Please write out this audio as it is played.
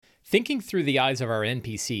Thinking through the eyes of our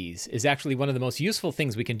NPCs is actually one of the most useful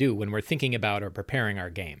things we can do when we're thinking about or preparing our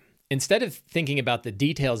game. Instead of thinking about the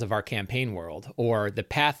details of our campaign world or the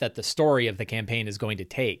path that the story of the campaign is going to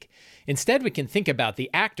take, instead we can think about the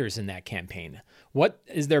actors in that campaign. What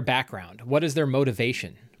is their background? What is their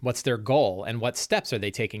motivation? What's their goal? And what steps are they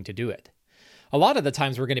taking to do it? A lot of the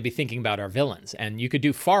times we're going to be thinking about our villains, and you could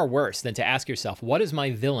do far worse than to ask yourself, what is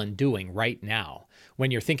my villain doing right now when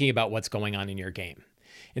you're thinking about what's going on in your game?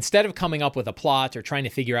 Instead of coming up with a plot or trying to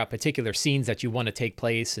figure out particular scenes that you want to take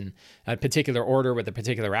place in a particular order with a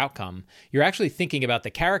particular outcome, you're actually thinking about the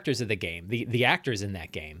characters of the game, the actors in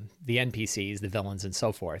that game, the NPCs, the villains, and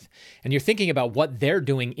so forth. And you're thinking about what they're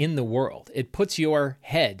doing in the world. It puts your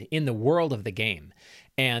head in the world of the game.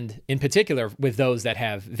 And in particular, with those that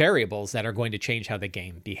have variables that are going to change how the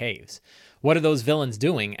game behaves. What are those villains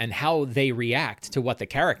doing and how they react to what the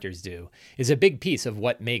characters do is a big piece of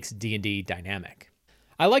what makes D&D dynamic.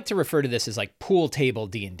 I like to refer to this as like pool table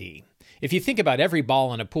D&D. If you think about every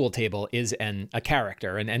ball on a pool table is a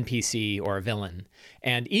character, an NPC or a villain,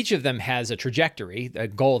 and each of them has a trajectory, a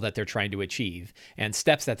goal that they're trying to achieve, and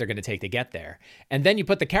steps that they're going to take to get there. And then you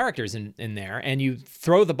put the characters in there, and you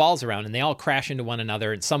throw the balls around, and they all crash into one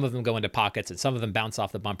another, and some of them go into pockets, and some of them bounce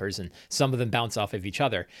off the bumpers, and some of them bounce off of each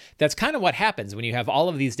other. That's kind of what happens when you have all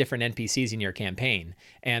of these different NPCs in your campaign,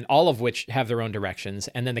 and all of which have their own directions,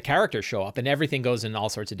 and then the characters show up, and everything goes in all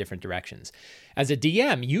sorts of different directions. As a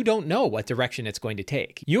DM, you don't know what direction it's going to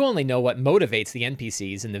take. You only know what motivates the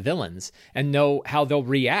NPCs and the villains and know how they'll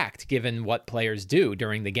react given what players do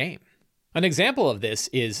during the game. An example of this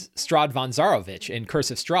is Strahd von Zarovich in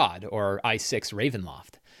Curse of Strahd, or I6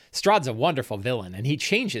 Ravenloft. Strahd's a wonderful villain, and he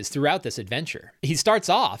changes throughout this adventure. He starts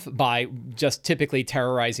off by just typically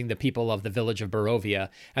terrorizing the people of the village of Barovia,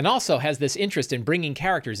 and also has this interest in bringing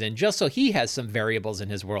characters in just so he has some variables in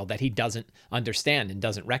his world that he doesn't understand and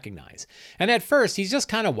doesn't recognize. And at first, he's just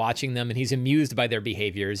kind of watching them, and he's amused by their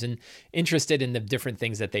behaviors and interested in the different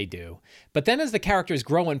things that they do. But then as the characters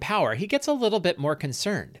grow in power, he gets a little bit more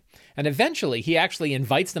concerned. And eventually, he actually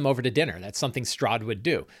invites them over to dinner. That's something Strahd would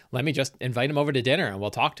do. Let me just invite him over to dinner and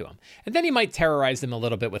we'll talk to him. And then he might terrorize them a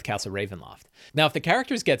little bit with Castle Ravenloft. Now, if the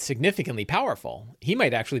characters get significantly powerful, he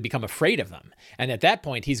might actually become afraid of them. And at that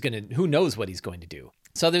point, who knows what he's going to do.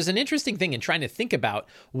 So there's an interesting thing in trying to think about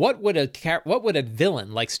what would a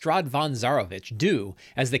villain like Strahd von Zarovich do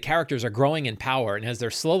as the characters are growing in power and as they're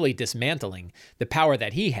slowly dismantling the power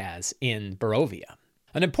that he has in Barovia.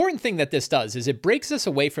 An important thing that this does is it breaks us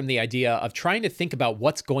away from the idea of trying to think about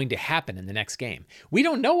what's going to happen in the next game. We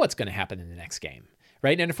don't know what's going to happen in the next game,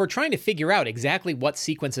 right? And if we're trying to figure out exactly what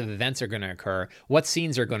sequence of events are going to occur, what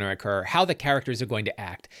scenes are going to occur, how the characters are going to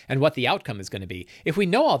act, and what the outcome is going to be, if we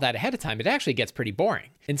know all that ahead of time, it actually gets pretty boring.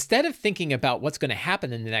 Instead of thinking about what's going to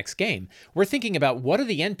happen in the next game, we're thinking about what are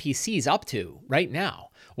the NPCs up to right now?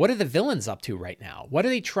 What are the villains up to right now? What are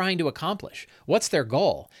they trying to accomplish? What's their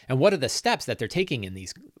goal? And what are the steps that they're taking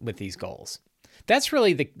with these goals? That's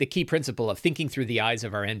really the key principle of thinking through the eyes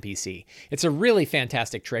of our NPC. It's a really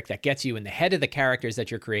fantastic trick that gets you in the head of the characters that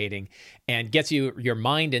you're creating and gets your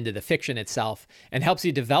mind into the fiction itself and helps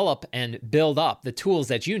you develop and build up the tools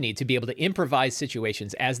that you need to be able to improvise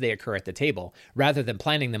situations as they occur at the table rather than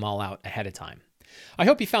planning them all out ahead of time. I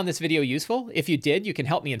hope you found this video useful. If you did, you can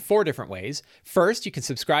help me in 4 different ways. First, you can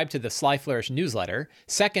subscribe to the Sly Flourish newsletter.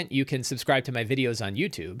 Second, you can subscribe to my videos on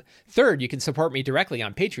YouTube. Third, you can support me directly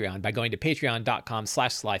on Patreon by going to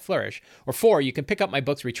patreon.com/slyflourish. Or 4, you can pick up my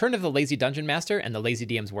books Return of the Lazy Dungeon Master and the Lazy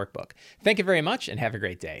DM's Workbook. Thank you very much and have a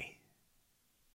great day.